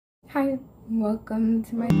Hi, welcome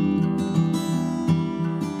to my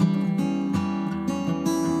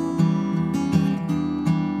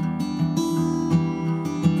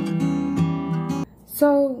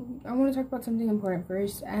So I want to talk about something important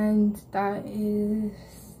first, and that is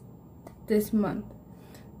this month.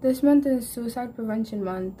 This month is Suicide Prevention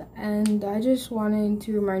Month, and I just wanted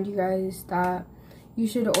to remind you guys that you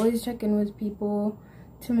should always check in with people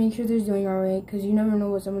to make sure they're doing alright, because you never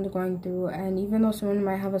know what someone's going through, and even though someone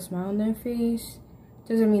might have a smile on their face,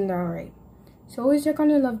 doesn't mean they're alright. So always check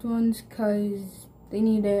on your loved ones because they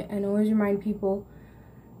need it, and always remind people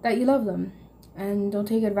that you love them, and don't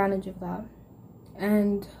take advantage of that.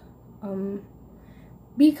 And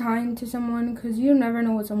be kind to someone, because you never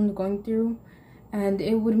know what someone's going through, and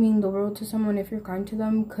it would mean the world to someone if you're kind to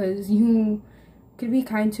them, because you could be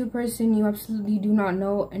kind to a person you absolutely do not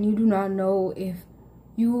know, and you do not know if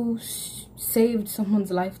you saved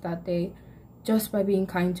someone's life that day just by being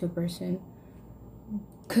kind to a person,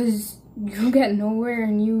 because you get nowhere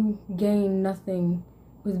and you gain nothing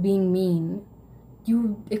with being mean.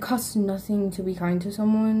 It costs nothing to be kind to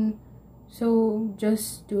someone, so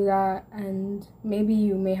just do that, and maybe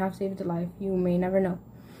you may have saved a life. You may never know.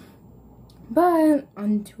 But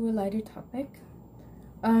on to a lighter topic.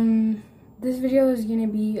 This video is gonna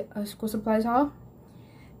be a school supplies haul,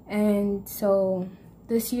 and so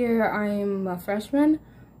this year I'm a freshman,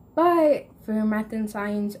 but for math and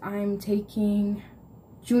science I'm taking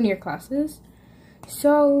junior classes,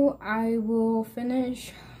 so I will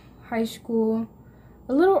finish high school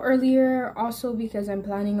a little earlier, also because I'm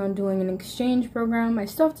planning on doing an exchange program. I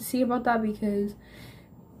still have to see about that because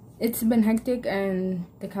it's been hectic and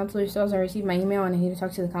the counselor still hasn't received my email, and I need to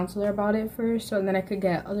talk to the counselor about it first, so then I could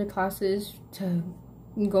get other classes to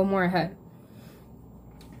go more ahead.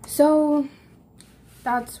 So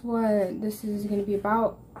that's what this is going to be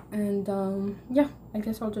about, and yeah, I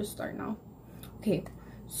guess I'll just start now. Okay,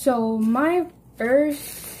 so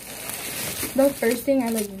the first thing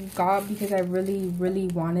I got because I really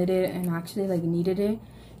wanted it and actually needed it,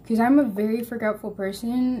 because I'm a very forgetful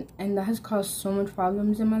person, and that has caused so much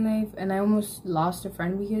problems in my life, and I almost lost a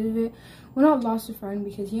friend because of it. Well, not lost a friend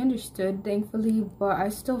because he understood, thankfully, but I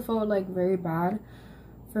still felt very bad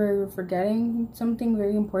for forgetting something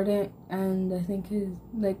very important, and I think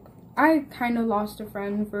I kind of lost a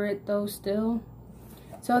friend for it though still.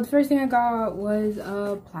 So the first thing I got was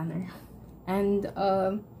a planner, and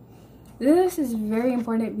this is very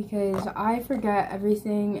important because I forget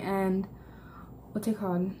everything, and I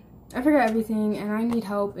forget everything, and I need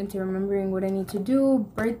help into remembering what I need to do,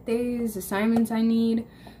 birthdays, assignments I need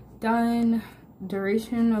done,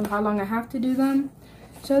 duration of how long I have to do them.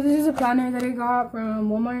 So this is a planner that I got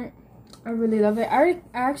from Walmart. I really love it. I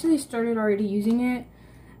actually started already using it,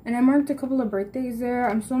 and I marked a couple of birthdays there.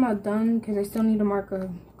 I'm still not done because I still need to mark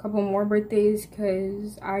a couple more birthdays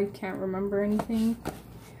because I can't remember anything.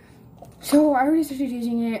 So I already started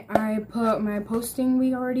using it. I put my posting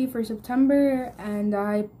week already for September, and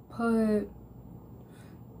I put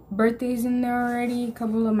birthdays in there already, a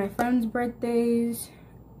couple of my friends' birthdays,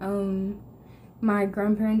 my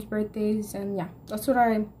grandparents' birthdays, and yeah, that's what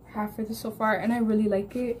I have for this so far, and I really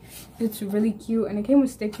like it. It's really cute, and it came with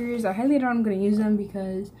stickers. I highly doubt I'm gonna use them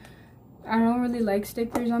because I don't really like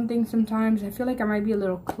stickers on things sometimes. I feel like I might be a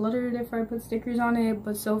little cluttered if I put stickers on it,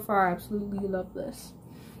 but so far I absolutely love this.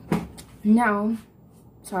 Now,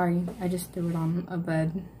 sorry, I just threw it on a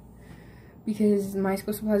bed because my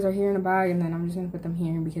school supplies are here in a bag, and then I'm just gonna put them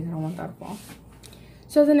here because I don't want that to fall.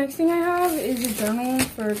 So the next thing I have is a journal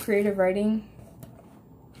for creative writing,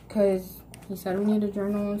 because he said we need a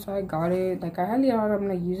journal, so I got it. I highly doubt I'm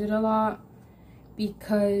gonna use it a lot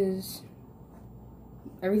because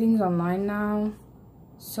everything's online now,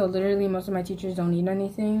 so literally most of my teachers don't need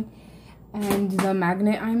anything, and the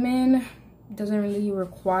magnet I'm in doesn't really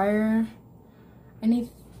require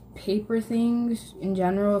any paper things in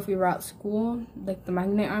general if we were at school. The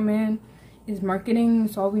magnet I'm in is marketing,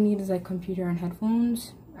 so all we need is computer and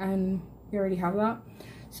headphones, and we already have that,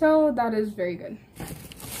 so that is very good.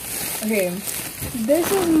 Okay,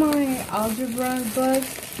 this is my algebra book,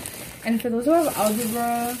 and for those who have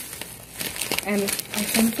algebra and are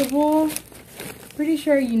comfortable, pretty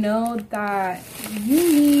sure you know that you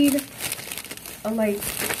need a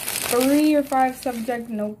 3 or 5 subject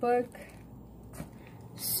notebook.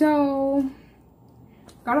 So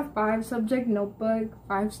got a 5 subject notebook,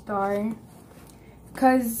 5-star,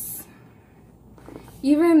 because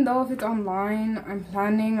even though if it's online, I'm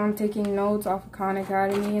planning on taking notes off of Khan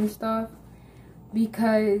Academy and stuff,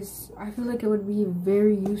 because I feel like it would be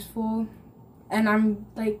very useful, and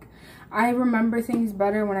I remember things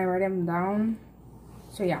better when I write them down.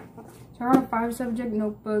 So yeah, so So I got a 5-subject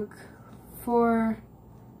notebook for,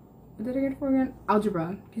 what did I get it for again?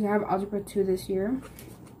 Algebra, because I have Algebra 2 this year.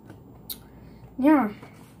 Yeah.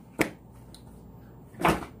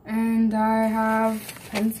 And I have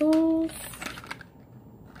pencils.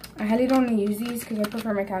 I highly don't use these because I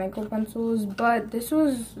prefer mechanical pencils. But this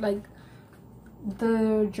was like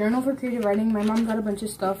the journal for creative writing. My mom got a bunch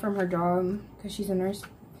of stuff from her job because she's a nurse.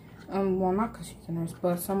 Well, not because she's a nurse,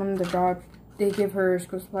 but someone in the job, they give her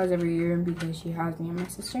school supplies every year because she has me and my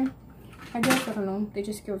sister. I guess, I don't know, they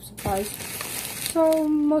just give supplies. So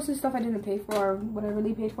most of the stuff I didn't pay for. What I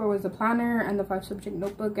really paid for was the planner and the 5-subject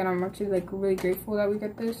notebook, and I'm actually like really grateful that we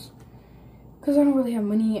get this because I don't really have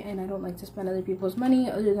money and I don't like to spend other people's money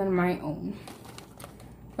other than my own.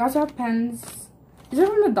 We also have pens. These are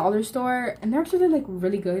from the dollar store and they're actually like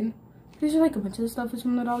really good. These are like a bunch of stuff is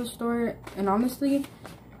from the dollar store, and honestly,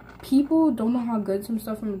 people don't know how good some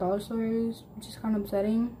stuff from the dollar store is, which is kind of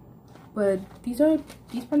upsetting. But these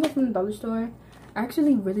pens are from the dollar store. I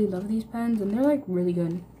actually really love these pens and they're like really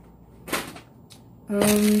good.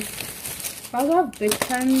 I also have big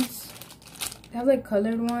pens. They have like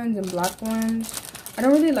colored ones and black ones. I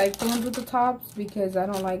don't really like the ones with the tops because I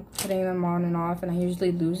don't like putting them on and off and I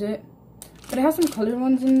usually lose it. But it has some colored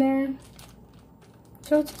ones in there,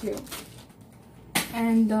 so it's cute.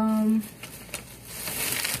 And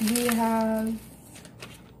we have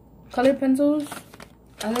colored pencils.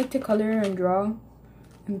 I like to color and draw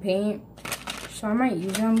and paint, so I might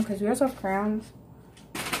use them because we also have crayons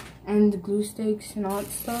and glue sticks and all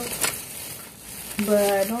that stuff.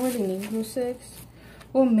 But I don't really need glue sticks.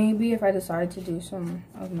 Well, maybe if I decide to do some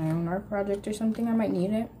of my own art project or something, I might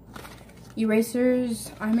need it.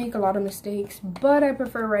 Erasers, I make a lot of mistakes, but I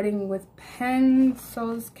prefer writing with pens,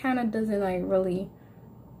 so this kind of doesn't like really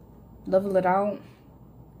level it out.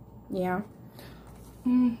 Yeah.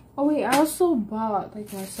 Oh wait, I also bought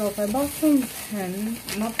like myself, I bought some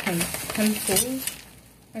pens, not pens, pencils,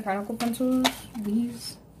 mechanical pencils.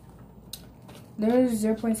 These, there's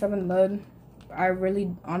 0.7 lead. I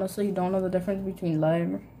really honestly don't know the difference between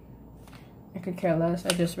lead. I could care less. I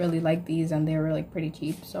just really like these and they were like pretty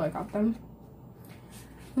cheap, so I got them.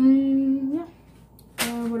 Yeah.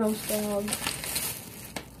 What else do I have?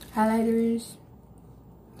 Highlighters.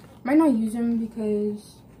 Might not use them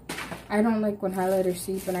because I don't like when highlighters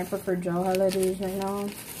seep and I prefer gel highlighters right now.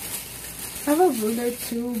 I have a ruler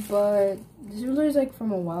too, but this ruler is like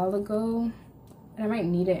from a while ago and I might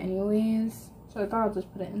need it anyways, so I thought I'll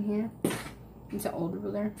just put it in here. It's an old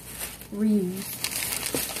ruler. Reuse.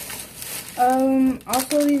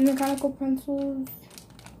 Also these mechanical pencils.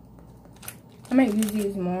 I might use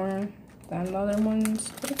these more than the other ones,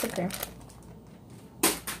 but it's okay.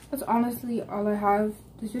 That's honestly all I have.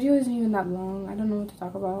 This video isn't even that long. I don't know what to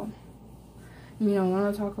talk about. I mean, I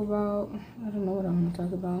want to talk about, I don't know what I want to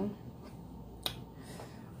talk about.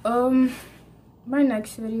 My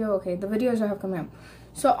next video, okay, the videos I have coming up.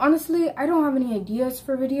 So honestly, I don't have any ideas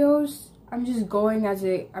for videos. I'm just going as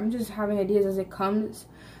it, I'm just having ideas as it comes.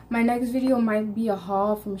 My next video might be a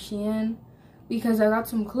haul from Shein because I got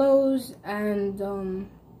some clothes, and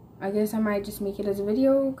I guess I might just make it as a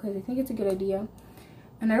video because I think it's a good idea.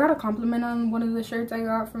 And I got a compliment on one of the shirts I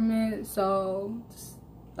got from it, so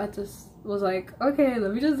I just was like, okay,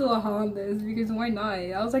 let me just do a haul on this because why not?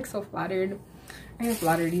 I was like so flattered. I get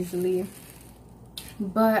flattered easily,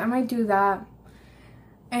 but I might do that.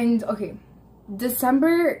 And okay,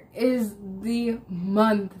 December is the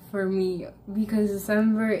month for me because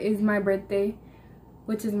December is my birthday,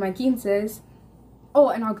 which is my 15. Oh,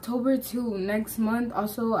 and October too, next month.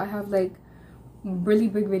 Also, I have like really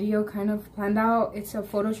big video kind of planned out. It's a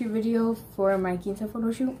photo shoot video for my 15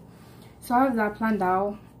 photo shoot, so I have that planned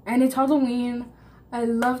out. And it's Halloween. I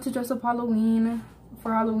love to dress up for Halloween,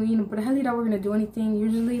 but I highly doubt we're gonna do anything.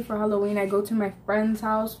 Usually for Halloween I go to my friend's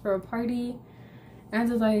house for a party and I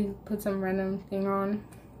just like put some random thing on.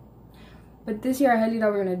 But this year I highly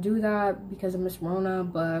doubt we're gonna do that because of Miss Rona,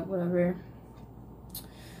 but whatever.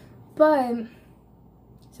 But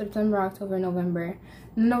September, October, November.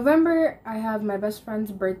 In November I have my best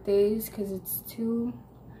friend's birthdays because it's 2.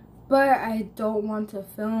 But I don't want to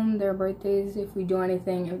film their birthdays if we do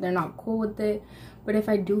anything, if they're not cool with it. But if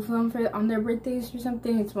I do film on their birthdays or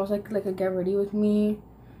something, it's most like a get ready with me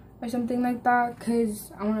or something like that,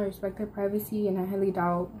 because I want to respect their privacy, and I highly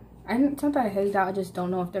doubt, it's not that I highly doubt, I just don't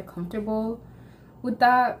know if they're comfortable with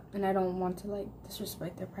that, and I don't want to like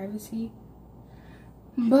disrespect their privacy.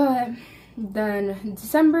 But then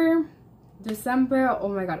December, oh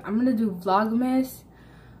my god, I'm gonna do Vlogmas.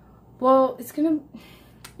 Well,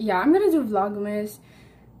 I'm gonna do Vlogmas,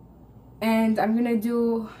 and I'm gonna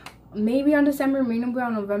do maybe on December, maybe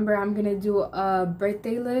on November, I'm gonna do a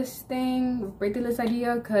birthday list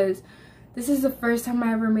idea, because this is the first time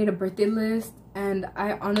I ever made a birthday list, and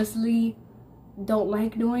I honestly don't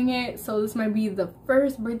like doing it. So this might be the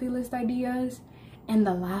first birthday list ideas and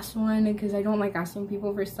the last one, because I don't like asking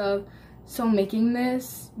people for stuff. So making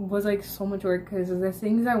this was like so much work, because the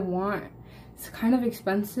things I want, it's kind of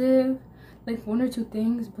expensive, like 1 or 2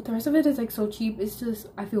 things, but the rest of it is like so cheap. It's just,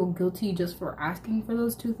 I feel guilty just for asking for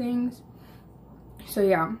those 2 things. So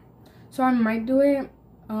yeah, so I might do it.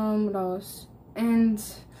 What else? And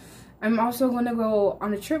I'm also gonna go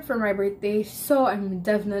on a trip for my birthday, so I'm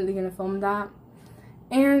definitely gonna film that.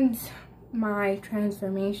 And my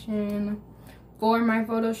transformation for my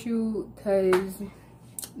photo shoot, because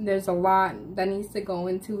there's a lot that needs to go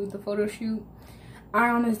into the photo shoot. I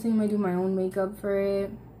honestly might do my own makeup for it.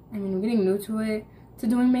 I mean, I'm getting new to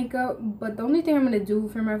doing makeup, but the only thing I'm gonna do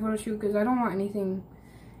for my photo shoot, because I don't want anything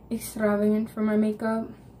extravagant for my makeup,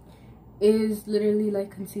 is literally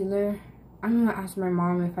like concealer. I'm gonna ask my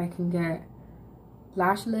mom if I can get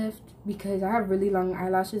lash lift, because I have really long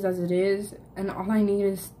eyelashes as it is, and all I need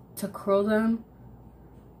is to curl them,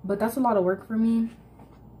 but that's a lot of work for me.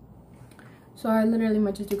 So I literally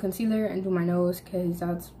might just do concealer and do my nose, because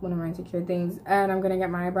that's one of my insecure things. And I'm gonna get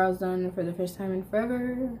my eyebrows done for the first time in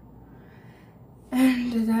forever.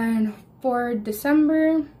 And then for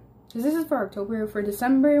December, because this is for October, for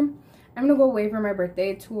December, I'm gonna go away for my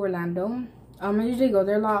birthday to Orlando. I usually go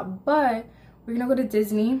there a lot, but we're gonna go to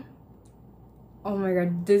Disney. Oh my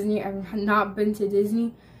god, Disney. I've not been to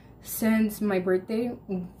Disney since my birthday,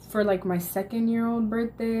 for like my 2nd-year-old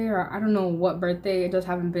birthday, or I don't know what birthday. I just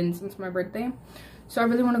haven't been since my birthday. So I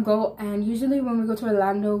really want to go. And usually when we go to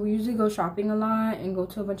Orlando, we usually go shopping a lot and go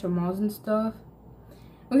to a bunch of malls and stuff.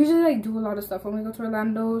 We usually like do a lot of stuff when we go to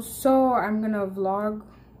Orlando. So I'm gonna vlog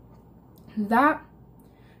that,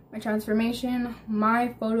 my transformation,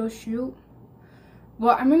 my photo shoot.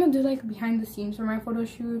 Well, I'm gonna do like behind the scenes for my photo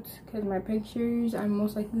shoots, because my pictures, I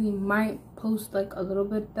most likely might post like a little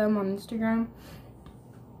bit of them on Instagram.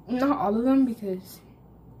 Not all of them, because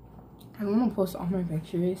I don't want to post all my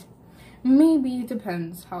pictures. Maybe, it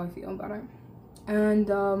depends how I feel about it.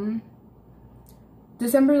 And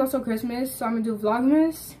December is also Christmas, so I'm gonna do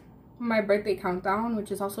Vlogmas, my birthday countdown, which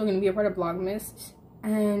is also gonna be a part of Vlogmas,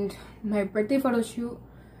 and my birthday photo shoot,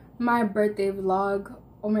 my birthday vlog.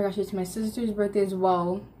 Oh my gosh, it's my sister's birthday as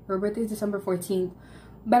well. Her birthday is December 14th.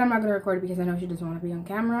 But I'm not going to record it because I know she doesn't want to be on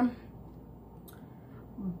camera.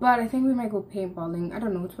 But I think we might go paintballing. I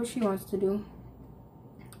don't know. It's what she wants to do.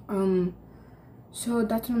 So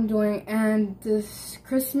that's what I'm doing. And this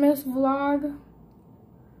Christmas vlog,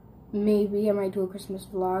 maybe I might do a Christmas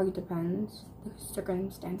vlog. It depends. The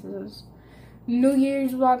circumstances. New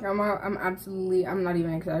Year's vlog. I'm not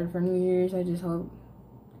even excited for New Year's. I just hope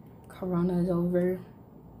Corona is over.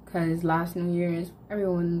 Because last New Year's,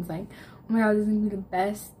 everyone's like, oh my god, this is going to be the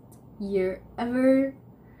best year ever.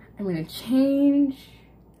 I'm going to change.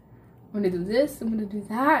 I'm going to do this. I'm going to do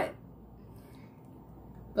that.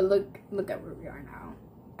 But look at where we are now.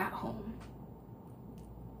 At home.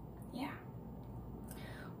 Yeah.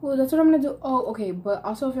 Well, that's what I'm going to do. Oh, okay. But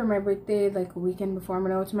also for my birthday, like a weekend before, I'm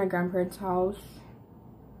going to go to my grandparents' house.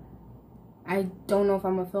 I don't know if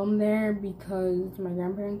I'm going to film there, because it's my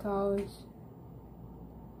grandparents' house.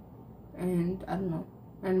 And I don't know.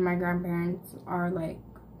 And my grandparents are like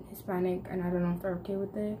Hispanic, and I don't know if they're okay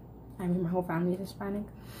with it. I mean, my whole family is Hispanic,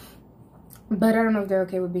 but I don't know if they're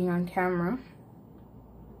okay with being on camera.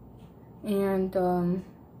 And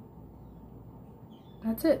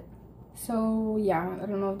that's it. So yeah, I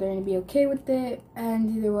don't know if they're gonna be okay with it.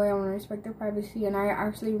 And either way, I want to respect their privacy, and I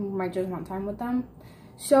actually might just want time with them.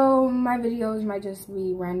 So my videos might just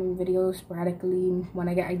be random videos sporadically when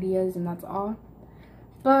I get ideas, and that's all.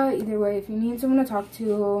 But either way, if you need someone to talk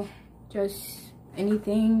to, just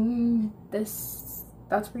anything, that's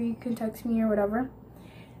where you can text me or whatever,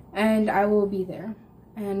 and I will be there.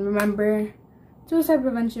 And remember, Suicide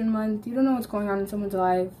Prevention Month. You don't know what's going on in someone's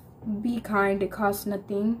life. Be kind. It costs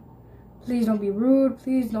nothing. Please don't be rude.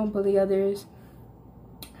 Please don't bully others.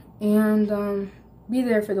 And be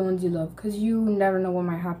there for the ones you love, because you never know what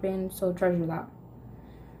might happen, so treasure that.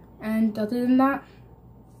 And other than that,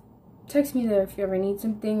 text me there if you ever need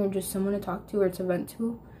something, or just someone to talk to or to vent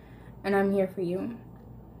to, and I'm here for you.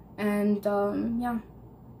 And yeah,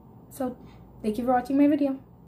 so thank you for watching my video.